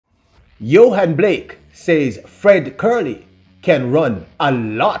Yohan Blake says Fred Kerley can run a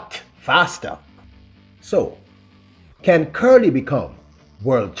lot faster. So, can Kerley become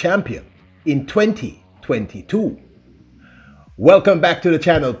world champion in 2022? Welcome back to the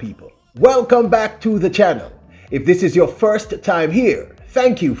channel, people. Welcome back to the channel. If this is your first time here,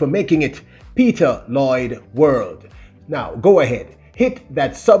 thank you for making it Peter Lloyd World. Now, go ahead. Hit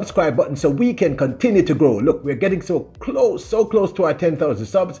that subscribe button so we can continue to grow. Look, we're getting so close to our 10,000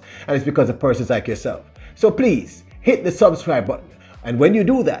 subs, and it's because of persons like yourself. So please, hit the subscribe button. And when you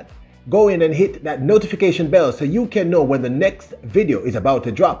do that, go in and hit that notification bell so you can know when the next video is about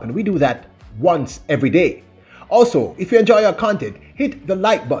to drop. And we do that once every day. Also, if you enjoy our content, hit the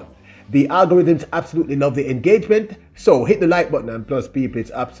like button. The algorithms absolutely love the engagement, so hit the like button, and plus people,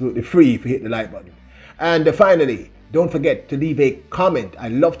 it's absolutely free if you hit the like button. And finally, don't forget to leave a comment. I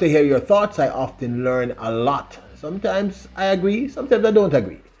love to hear your thoughts. I often learn a lot. Sometimes I agree, sometimes I don't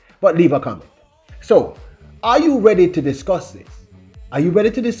agree, but leave a comment. So, are you ready to discuss this? Are you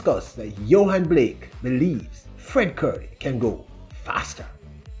ready to discuss that Yohan Blake believes Fred Kerley can go faster?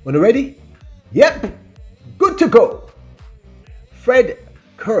 When you're ready? Yep, good to go. Fred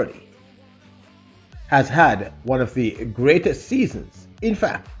Kerley has had one of the greatest seasons. In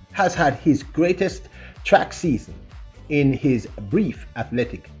fact, has had his greatest track season in his brief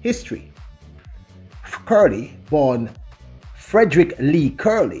athletic history. Kerley, born Frederick Lee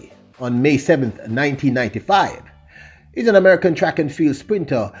Kerley on May 7th, 1995, is an American track and field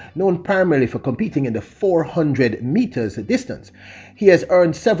sprinter known primarily for competing in the 400 meters distance. He has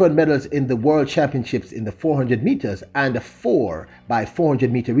earned several medals in the World Championships in the 400 meters and a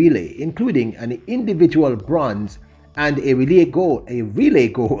 4x400 meter relay, including an individual bronze and a relay goal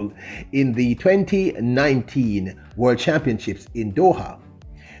in the 2019 World Championships in Doha.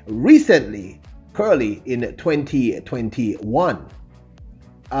 Recently, Kerley in 2021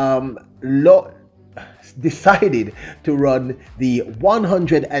 decided to run the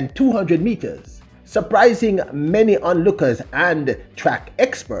 100 and 200 meters, surprising many onlookers and track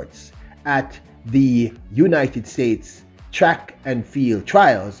experts at the United States Track and Field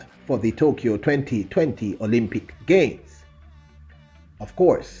Trials for the Tokyo 2020 Olympic Games. Of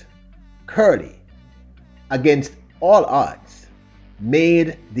course, Kerley, against all odds,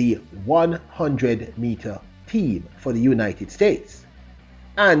 made the 100 meter team for the United States,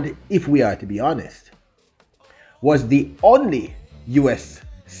 and if we are to be honest, was the only US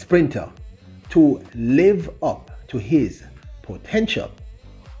sprinter to live up to his potential.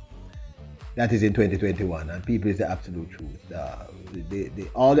 That is in 2021, and people, is the absolute truth.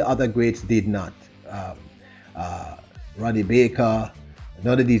 All the other greats did not. Ronnie Baker,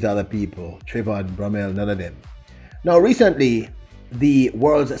 none of these other people, Trevor Brummel, none of them. Now recently, the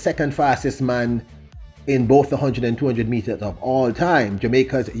world's second fastest man in both the 100 and 200 meters of all time,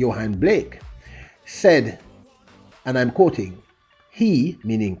 Jamaica's Yohan Blake, said, and I'm quoting, he,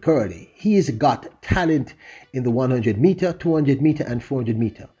 meaning Kerley, he's got talent in the 100 meter, 200 meter and 400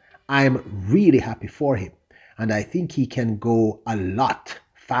 meter. I'm really happy for him, and I think he can go a lot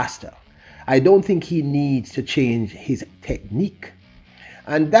faster. I don't think he needs to change his technique.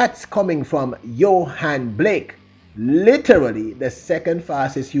 And that's coming from Yohan Blake, literally the second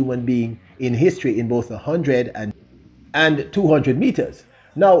fastest human being in history in both the 100 and 200 meters.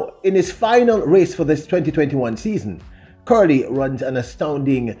 Now, in his final race for this 2021 season, Kerley runs an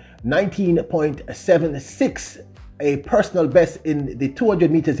astounding 19.76, a personal best in the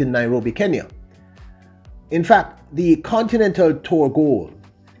 200 meters in Nairobi, Kenya. In fact, the Continental Tour Gold,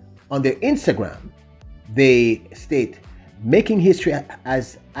 on their Instagram, they state, making history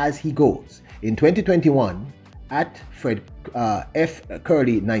as he goes. In 2021, at Fred F.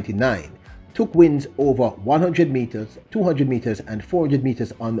 Kerley 99, took wins over 100 meters, 200 meters, and 400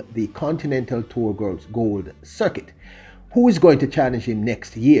 meters on the Continental Tour Gold circuit. Who is going to challenge him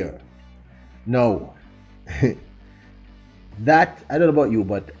next year? No. That, I don't know about you,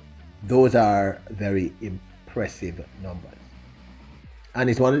 but those are very impressive numbers. And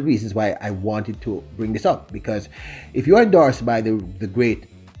it's one of the reasons why I wanted to bring this up, because if you're endorsed by the great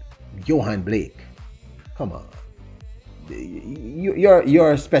Yohan Blake, come on.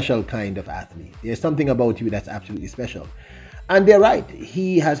 You're a special kind of athlete. There's something about you that's absolutely special. And they're right.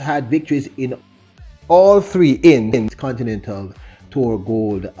 He has had victories in all three in Continental Tour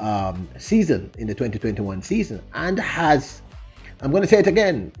Gold season, in the 2021 season, and has, I'm going to say it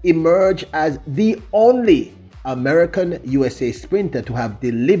again, emerged as the only American USA sprinter to have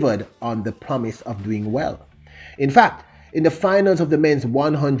delivered on the promise of doing well. In fact, in the finals of the men's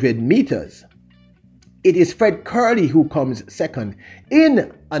 100 meters, it is Fred Kerley who comes second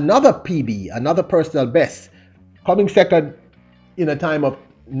in another PB, another personal best, coming second in a time of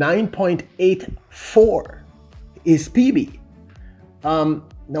 9.84 is PB.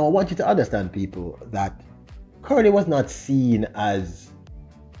 Now I want you to understand, people, that Kerley was not seen as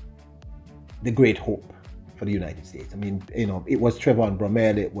the great hope for the United States. I mean, it was Trevon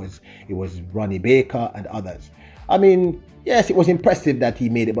Bromell, it was Ronnie Baker and others. I mean, yes, it was impressive that he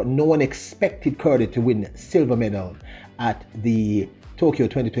made it, but no one expected Kerley to win silver medal at the Tokyo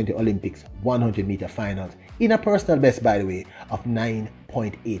 2020 Olympics 100-meter finals in a personal best, by the way, of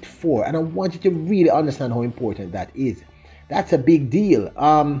 9.84. And I want you to really understand how important that is. That's a big deal.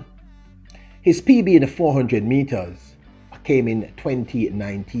 His PB in the 400 meters came in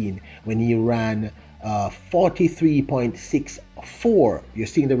 2019 when he ran 43.64. You're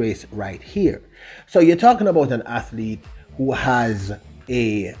seeing the race right here. So you're talking about an athlete who has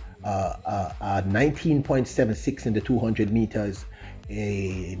a 19.76 in the 200 meters,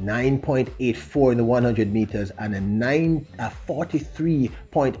 a 9.84 in the 100 meters, and a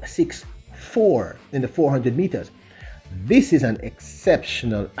 43.64 in the 400 meters. This is an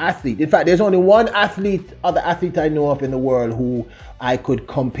exceptional athlete. In fact, there's only one other athlete I know of in the world who I could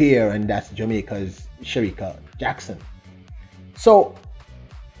compare, and that's Jamaica's Shericka Jackson. So,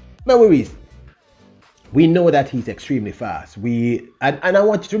 no worries. We know that he's extremely fast. And I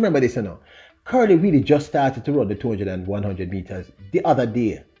want you to remember this, Kerley really just started to run the 200 and 100 meters the other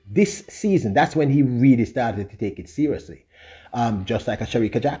day. This season, that's when he really started to take it seriously, just like a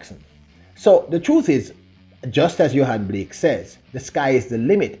Shericka Jackson. So the truth is, just as Yohan Blake says, the sky is the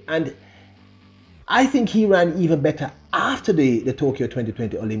limit. And I think he ran even better after the Tokyo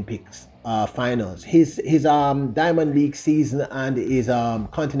 2020 Olympics finals. His Diamond League season and his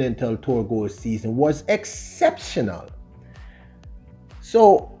Continental Tour Gold season was exceptional.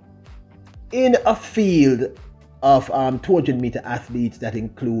 So in a field of 200-meter athletes that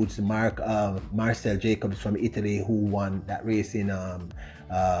includes Marcel Jacobs from Italy, who won that race in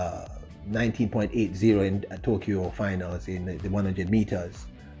 19.80 in Tokyo finals in the 100 meters.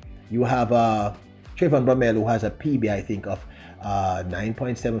 You have Trevon Bromell, who has a PB, I think, of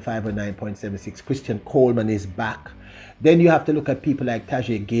 9.75 or 9.76. Christian Coleman is back. Then you have to look at people like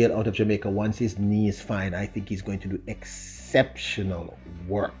Tajay Gale out of Jamaica. Once his knee is fine, I think he's going to do exceptional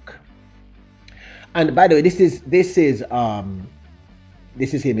work. And by the way, this is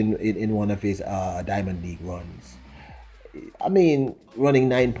him in one of his Diamond League runs. I mean, running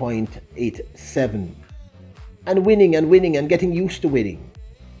 9.87 and winning and getting used to winning.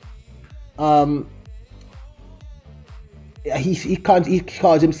 He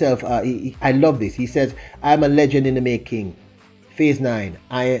calls himself, I love this. He says, I'm a legend in the making. Phase 9,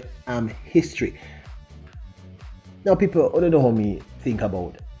 I am history. Now, people, I don't know how me think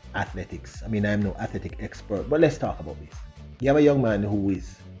about athletics. I mean, I'm no athletic expert, but let's talk about this. You have a young man who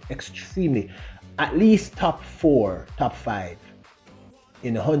is extremely, at least top 4, top 5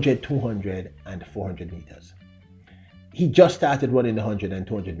 in 100, 200, and 400 meters. He just started running the 100 and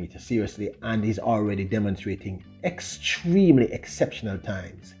 200 meters seriously, and he's already demonstrating extremely exceptional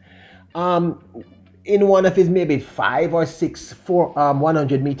times. In one of his maybe 5 or 6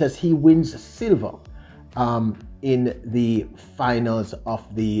 100 meters, he wins silver in the finals of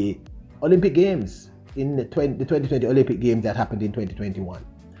the Olympic Games, in the 2020 Olympic Games that happened in 2021.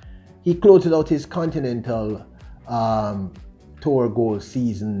 He closes out his Continental Tour Gold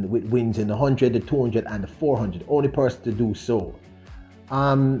season with wins in the 100, the 200, and the 400. Only person to do so.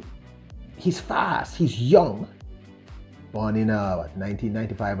 He's fast. He's young. Born in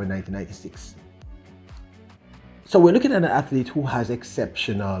 1995 or 1996. So we're looking at an athlete who has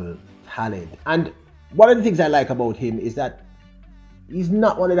exceptional talent. And one of the things I like about him is that he's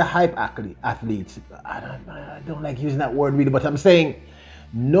not one of the hype athletes. I don't like using that word really, but I'm saying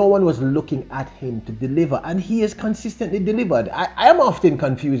no one was looking at him to deliver, and he has consistently delivered. I am often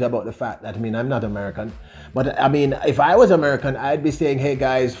confused about the fact that, I mean, I'm not American, but I mean, if I was American, I'd be saying, hey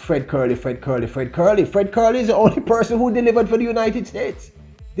guys, Fred Kerley, Fred Kerley, Fred Kerley. Fred Kerley is the only person who delivered for the United States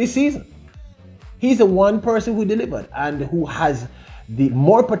this season. He's the one person who delivered and who has the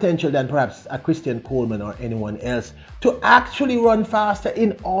more potential than perhaps a Christian Coleman or anyone else to actually run faster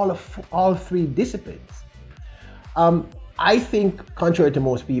in all 3 disciplines. I think, contrary to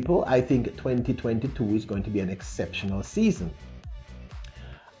most people, I think 2022 is going to be an exceptional season.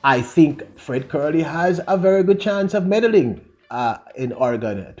 I think Fred Kerley has a very good chance of medaling in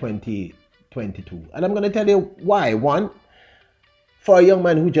Oregon 2022. And I'm going to tell you why. One, for a young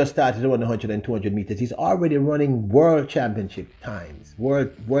man who just started to run 100 and 200 meters, he's already running world championship times,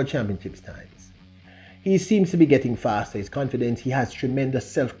 world championships times. He seems to be getting faster. He's confident. He has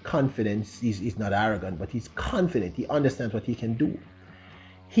tremendous self-confidence. He's not arrogant, but he's confident. He understands what he can do.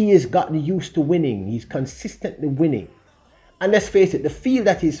 He has gotten used to winning. He's consistently winning. And let's face it, the field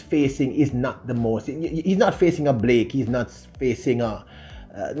that he's facing is not the most. He's not facing a Blake. He's not facing a,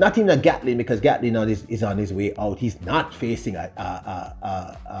 not even a Gatlin, because Gatlin is on his way out. He's not facing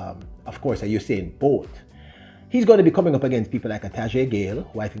of course, a Usain Bolt. He's going to be coming up against people like a Tajay Gale,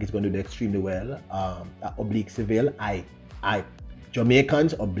 who I think is going to do extremely well. Oblique Seville,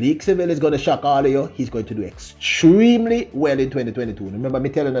 Jamaicans, Oblique Seville is going to shock all of you. He's going to do extremely well in 2022. Remember me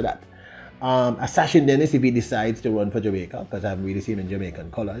telling you that. Assassin Dennis, if he decides to run for Jamaica, because I haven't really seen him in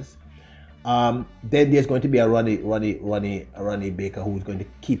Jamaican colours. Then there's going to be a Ronnie Baker, who's going to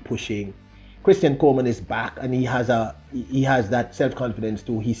keep pushing. Christian Coleman is back, and he has that self-confidence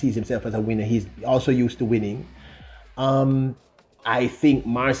too. He sees himself as a winner. He's also used to winning. I think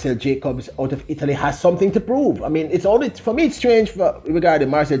Marcel Jacobs out of Italy has something to prove. I mean, for me it's strange regarding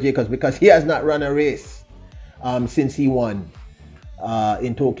Marcel Jacobs, because he has not run a race since he won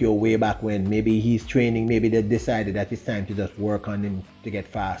in Tokyo way back when. Maybe he's training, maybe they decided that it's time to just work on him to get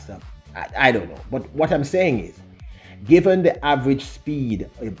faster. I don't know. But what I'm saying is, given the average speed,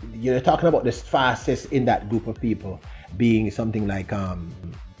 you're talking about the fastest in that group of people being something like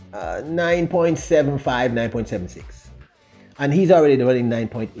 9.75, 9.76. And he's already running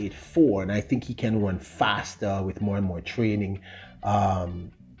 9.84, and I think he can run faster with more and more training. I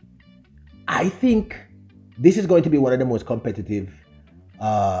think this is going to be one of the most competitive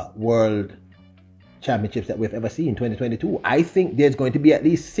world championships that we've ever seen in 2022. I think there's going to be at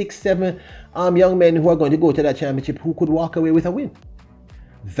least 6-7 young men who are going to go to that championship who could walk away with a win.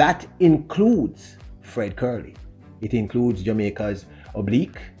 That includes Fred Kerley. It includes Jamaica's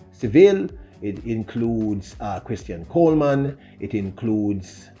Oblique Seville. It includes Christian Coleman. It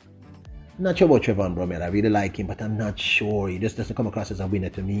includes, I'm not sure about Trevon Bromell. I really like him, but I'm not sure. He just doesn't come across as a winner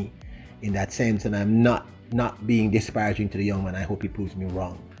to me in that sense. And I'm not being disparaging to the young man. I hope he proves me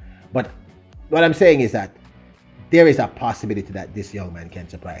wrong. But what I'm saying is that there is a possibility that this young man can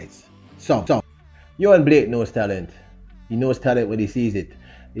surprise. So Yohan Blake knows talent. He knows talent when he sees it.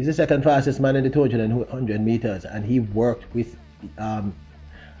 He's the second fastest man in the 200 and 100 meters, and he worked with the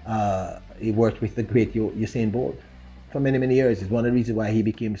great Usain Bolt for many, many years. It's one of the reasons why he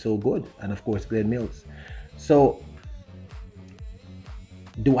became so good, and of course Glenn Mills. So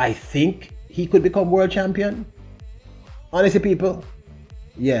do I think he could become world champion? Honestly, people,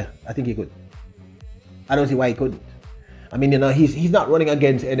 yeah, I think he could. I don't see why he couldn't. I mean, you know, he's not running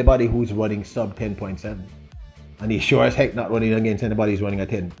against anybody who's running sub 10.7. And he's sure as heck not running against anybody who's running a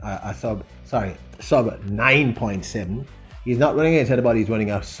sub 9.7. He's not running against anybody who's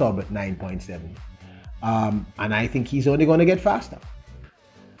running a sub 9.7. And I think he's only going to get faster.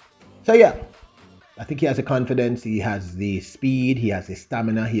 So yeah, I think he has the confidence, he has the speed, he has the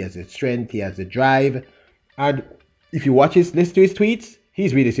stamina, he has the strength, he has the drive. And if you listen to his tweets,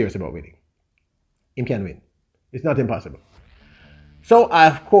 he's really serious about winning. Him can win. It's not impossible. So,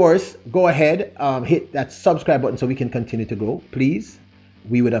 of course, go ahead, hit that subscribe button so we can continue to grow, please.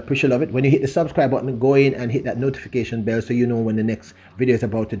 We would appreciate it. When you hit the subscribe button, go in and hit that notification bell so you know when the next video is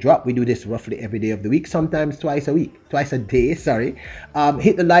about to drop. We do this roughly every day of the week, sometimes twice a day, sorry.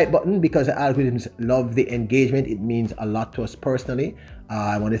 Hit the like button because the algorithms love the engagement. It means a lot to us personally.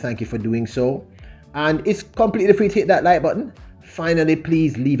 I want to thank you for doing so. And it's completely free to hit that like button. Finally,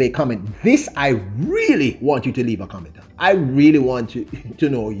 please leave a comment. This, I really want you to leave a comment. I really want you to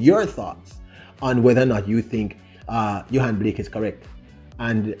know your thoughts on whether or not you think Yohan Blake is correct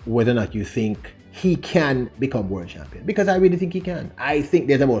and whether or not you think he can become world champion. Because I really think he can. I think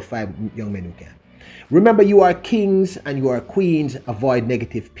there's about 5 young men who can. Remember, you are kings and you are queens. Avoid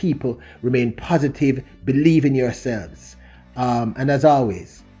negative people. Remain positive. Believe in yourselves. And as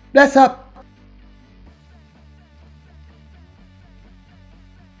always, bless up.